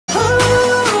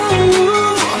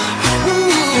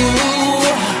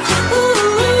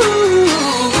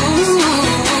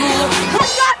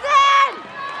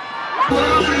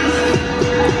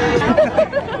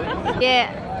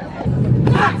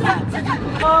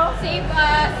Save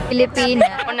us!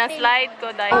 Pilipina. Una slide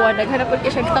ko dahil. Oh, naghanap ko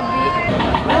siya tabi.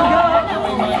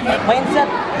 Mindset.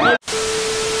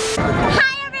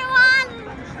 Hi everyone!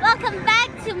 Welcome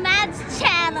back to Mad's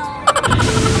channel.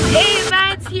 Hey,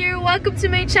 Mads here. Welcome to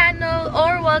my channel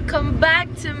or welcome back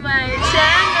to my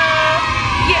channel.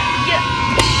 Yeah.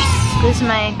 This is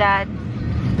my dad.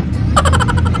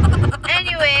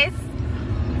 Anyways,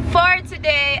 for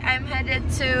today, I'm headed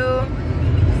to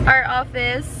our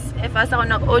office. If asa ko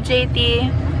ng OJT,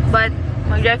 but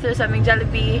mag-drive through sa aming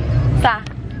Jollibee.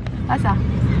 Asa?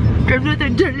 Drive through to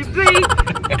Jollibee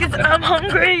because I'm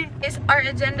hungry. Our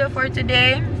agenda for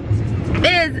today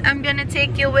is I'm gonna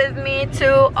take you with me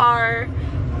to our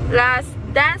last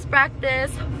dance practice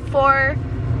for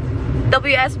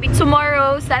WSB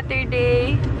tomorrow,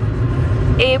 Saturday,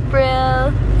 April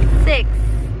 6,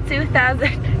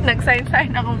 2000.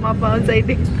 Nag-sign akong mabaon sa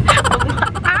ID.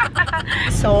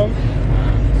 So,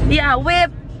 yeah,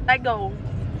 whip, I go.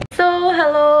 So,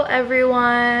 hello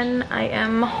everyone. I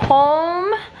am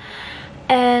home.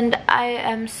 And I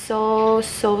am so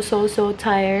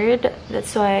tired.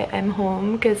 That's why I'm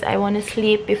home, because I want to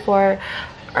sleep before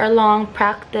our long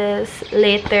practice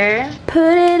later.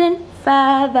 Put it in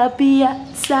 5, I'll be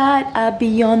outside, I'll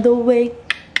be on the way.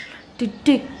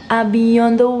 I'll be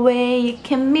on the way, you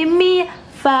can meet me at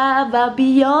 5, I'll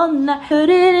be on night. Put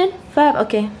it in 5,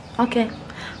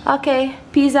 okay,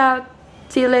 peace out.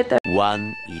 See you later.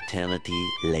 One eternity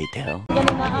later.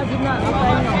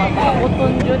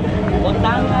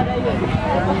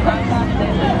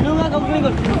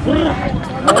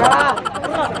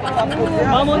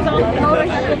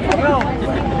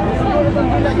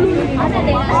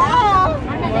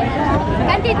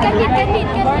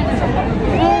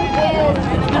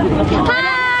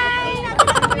 Hi!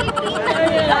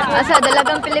 Asa,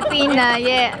 dalagang Pilipina,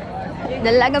 yeah.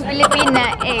 Dalagang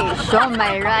Pilipina, show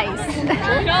my rice.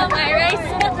 Show my rice!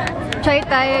 Try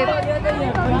tayo.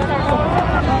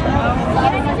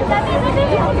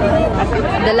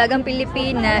 Dalagang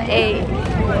Pilipina,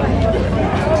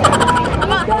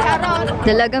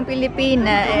 Dalagang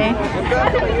Pilipina,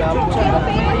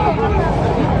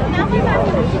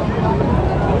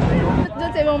 Doon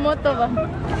sa ibang moto ba?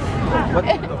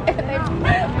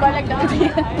 Balag na ako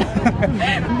yan.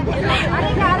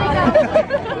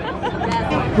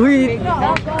 Uy!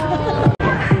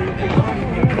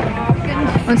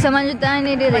 Unsa man jud tayo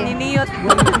ni diri? Paniniyot.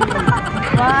 1,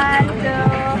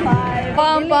 2, 5.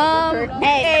 Pam pam.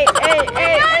 Hey.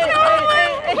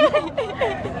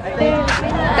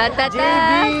 Ta ta ta.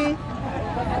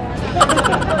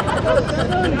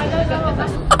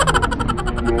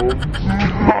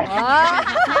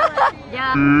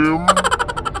 Yeah.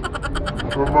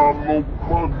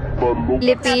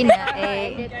 Pilipina,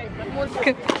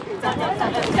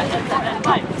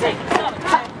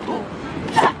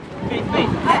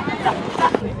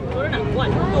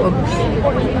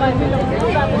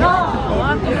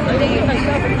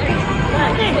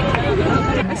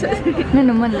 Ano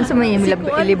naman, sa may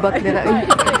ilibak nila.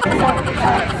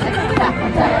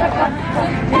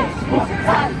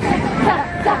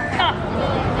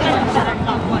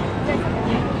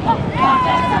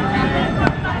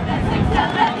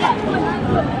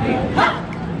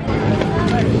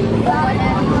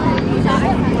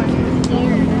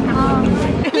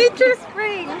 Nature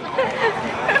Spring.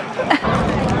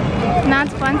 Not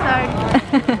sponsored.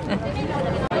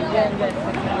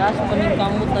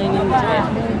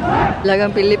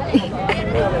 Lagang Pilipina.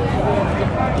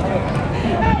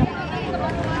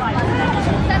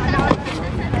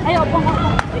 Ayaw,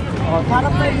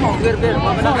 Sarap tayo mo. Ber.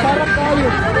 Sarap tayo.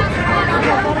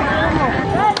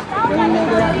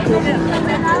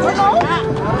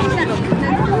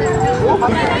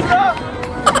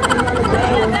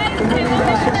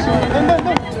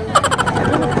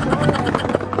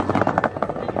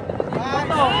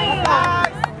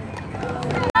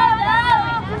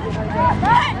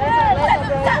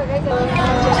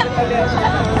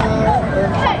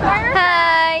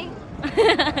 Hi!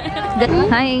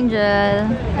 Hi, Angel.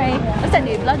 Hi. Basta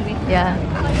di vlog me. Yeah.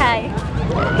 Hi.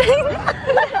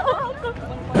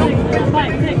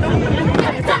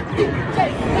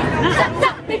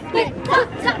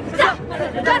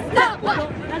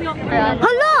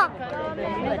 hello!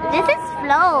 This is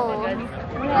Flo.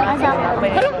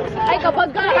 Ay, kapag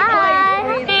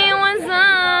Hi! Hey, what's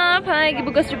up? Hi,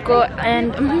 gibugas ko.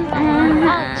 And,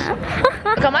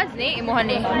 Kamads ni, imuhan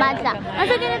ni. Madsa.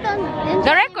 Asa ganito?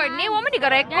 Ga-record ni? Wama di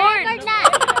ga-record. Record na.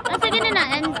 Asa ganito na?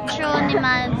 Intro ni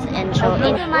Mads. Intro.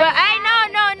 Well,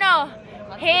 no.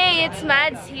 Hey, it's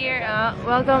Mads here.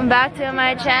 Welcome back to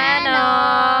my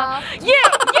channel. Yeah!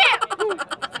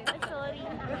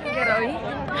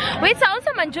 Wait, saan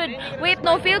sa man, Jud? Wait,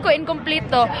 no, feel ko incomplete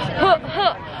to.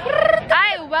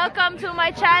 Hi, welcome to my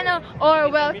channel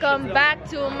or welcome back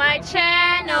to my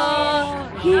channel.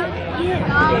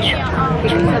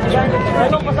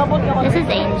 This is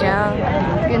Angel.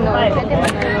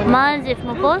 Mads, if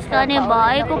mo-post ka ni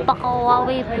ba, ay ko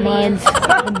pakawawi, please.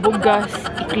 Bugas,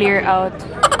 i-clear out.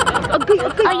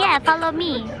 Oh yeah, follow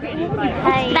me.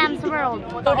 Bam's World.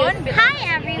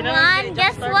 Hi everyone.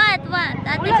 Guess what? What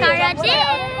Ate Cara did?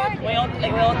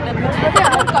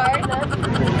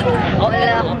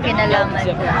 Wala akong kinalaman.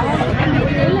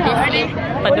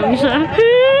 Padung siya.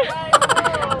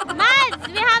 Mads,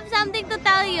 we have something to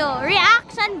tell you.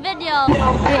 Reaction video.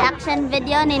 Reaction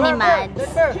video ni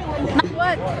Mads.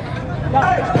 What?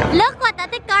 Look what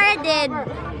Ate Cara did.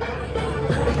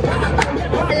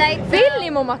 Feel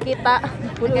ni mo makita.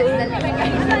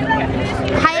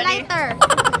 Highlighter.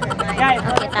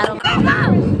 Okay, taro. Let's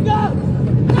go!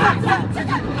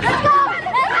 Let's go!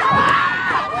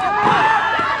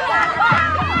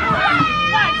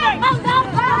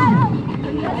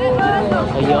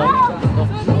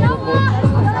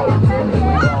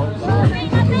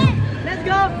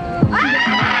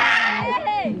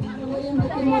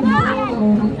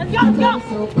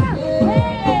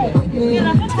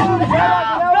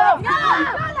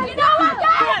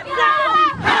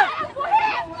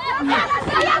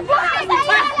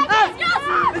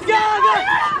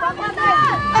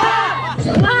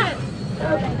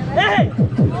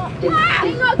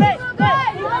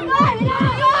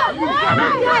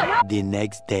 The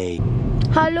next day.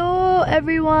 Hello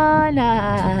everyone!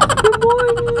 Good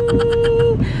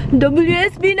morning!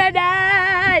 WSB na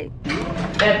day!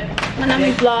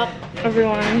 Manami vlog,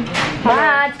 everyone.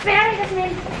 But, Mary,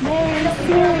 Jasmine.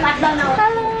 Hello!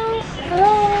 Hello!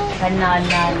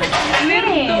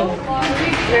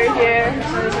 We're here.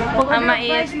 Mama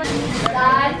eat.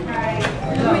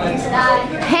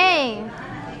 Hey!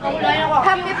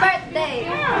 Happy birthday!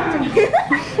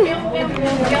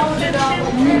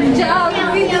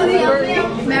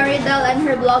 Maridel and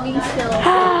her vlogging skills.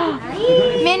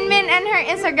 Min Min and her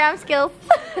Instagram skills.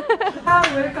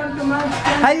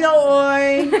 Hello,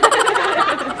 oy!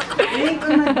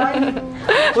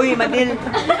 Uy, Madil!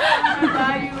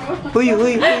 Uy!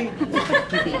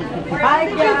 Hi,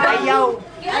 guys!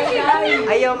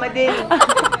 Ayaw, Madil!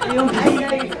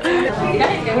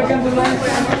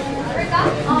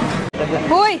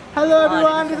 Hoy! Hello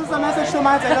everyone, this is a message to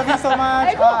Mads. I love you so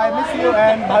much. I miss you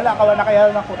and bahala ka na kaya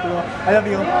na ko. I love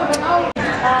you.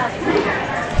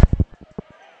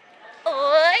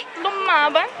 Uy!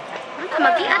 Lumaban!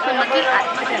 Mag-iat.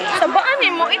 Sabaan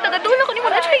eh mo. Itagadula ko ni mo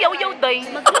na siya yaw-yaw, day.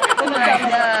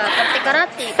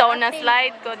 Karate-karate. So,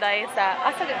 na-slide ko, day, sa...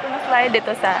 Sagad ko na-slide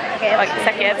dito sa...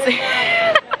 Sa KFC.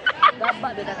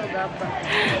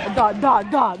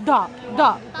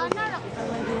 Da.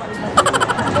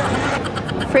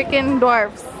 Freaking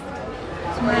dwarfs.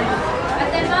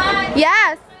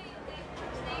 Yes!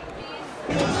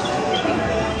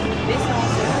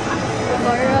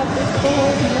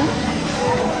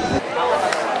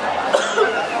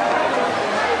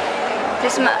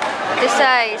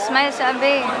 Tisay, smile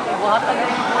sabi.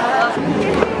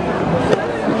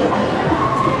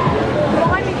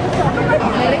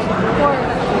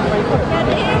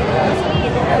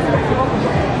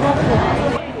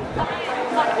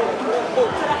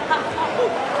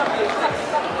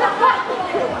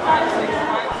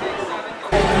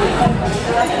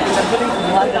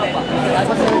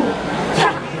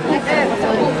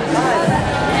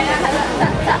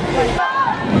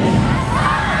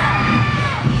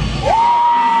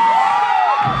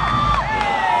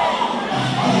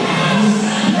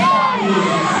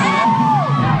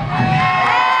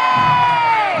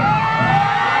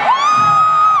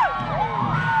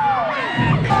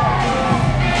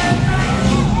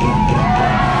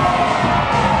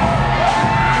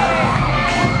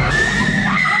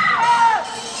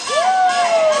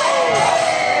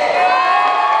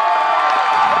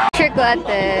 Picture ko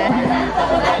ate.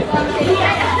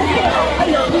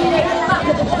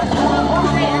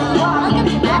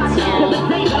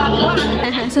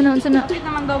 Sunod.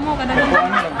 Naman daw mo, kadang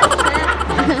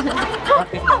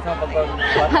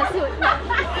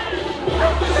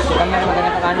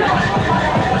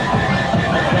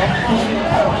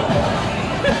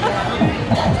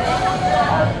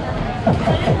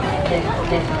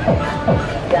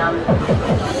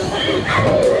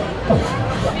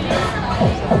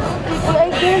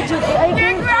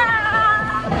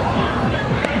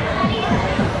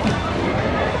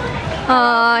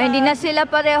Hindi na sila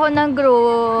pareho ng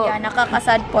group. Yeah,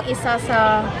 nakakasad po. Isa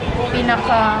sa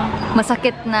pinaka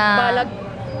Masakit na. balag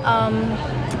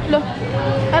I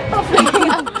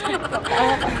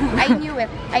knew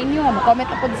it. I knew nga, comment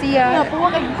na po siya.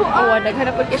 Oo,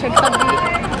 naghanap po siya sabi.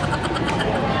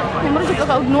 Naman siya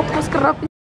kakaunok ko scrap.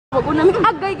 Wag ko namin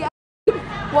agay.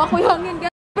 Wa ko hangin.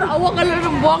 Pero awa ka lang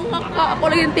ng buwang ka.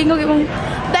 Ako lang yung tingog yung...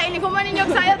 Dahil hindi ko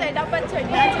maninyog sa'yo, dahil dapat sir,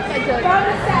 di-answer ka dyan.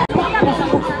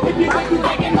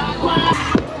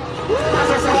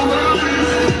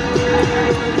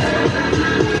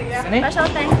 Special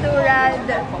thanks to Rad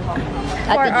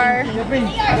for our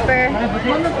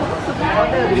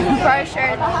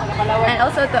shirt, and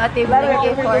also to Ate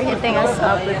Blinky for hitting us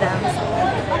up with them.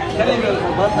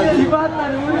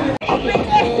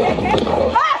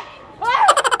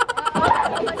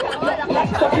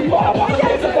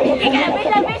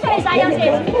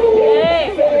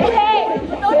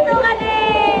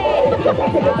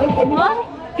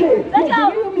 Let's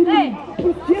go! Hey!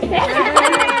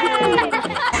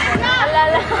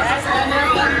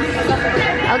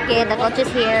 Okay, the coach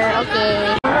is here.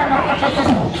 Okay.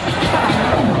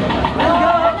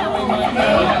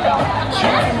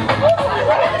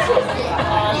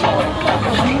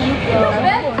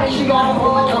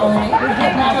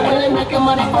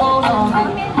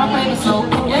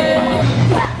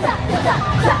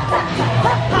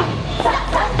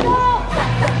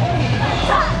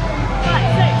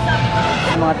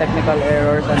 Mga technical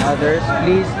errors and others,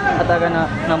 please atagan na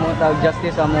namutag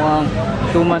justice sa mga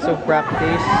 2 months of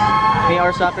practice. May our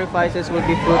sacrifices will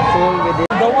be fruitful with it.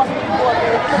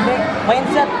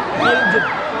 Mindset,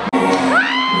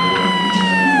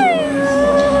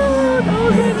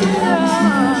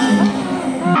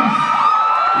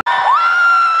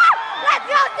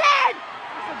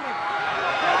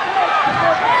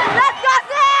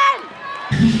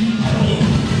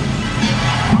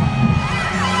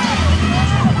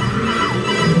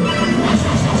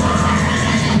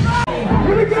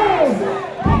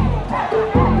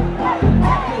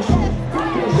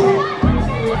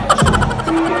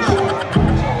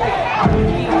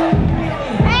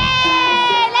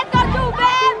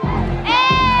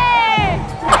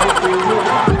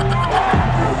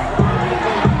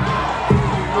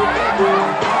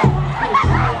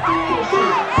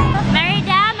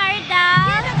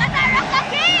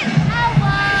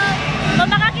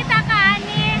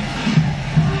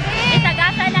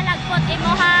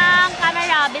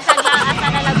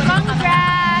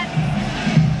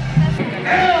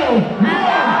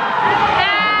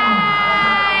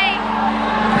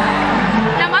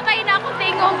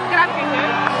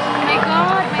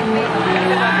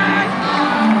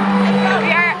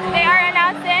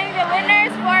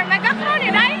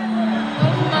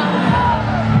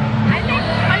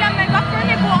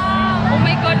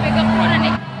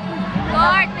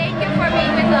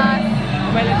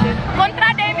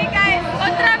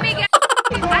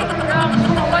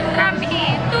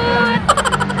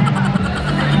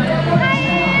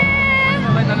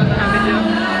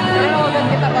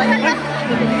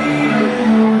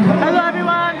 Hello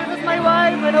everyone, this is my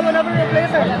wife and I will never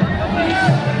replace her.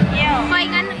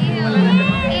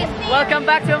 Welcome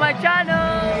back to my channel.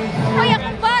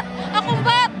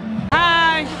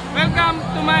 Hi, welcome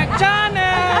to my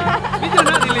channel. Video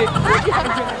na dili.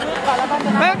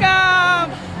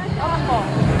 Welcome.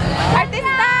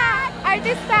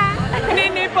 Artista!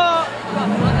 Nini po.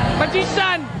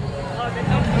 Magician.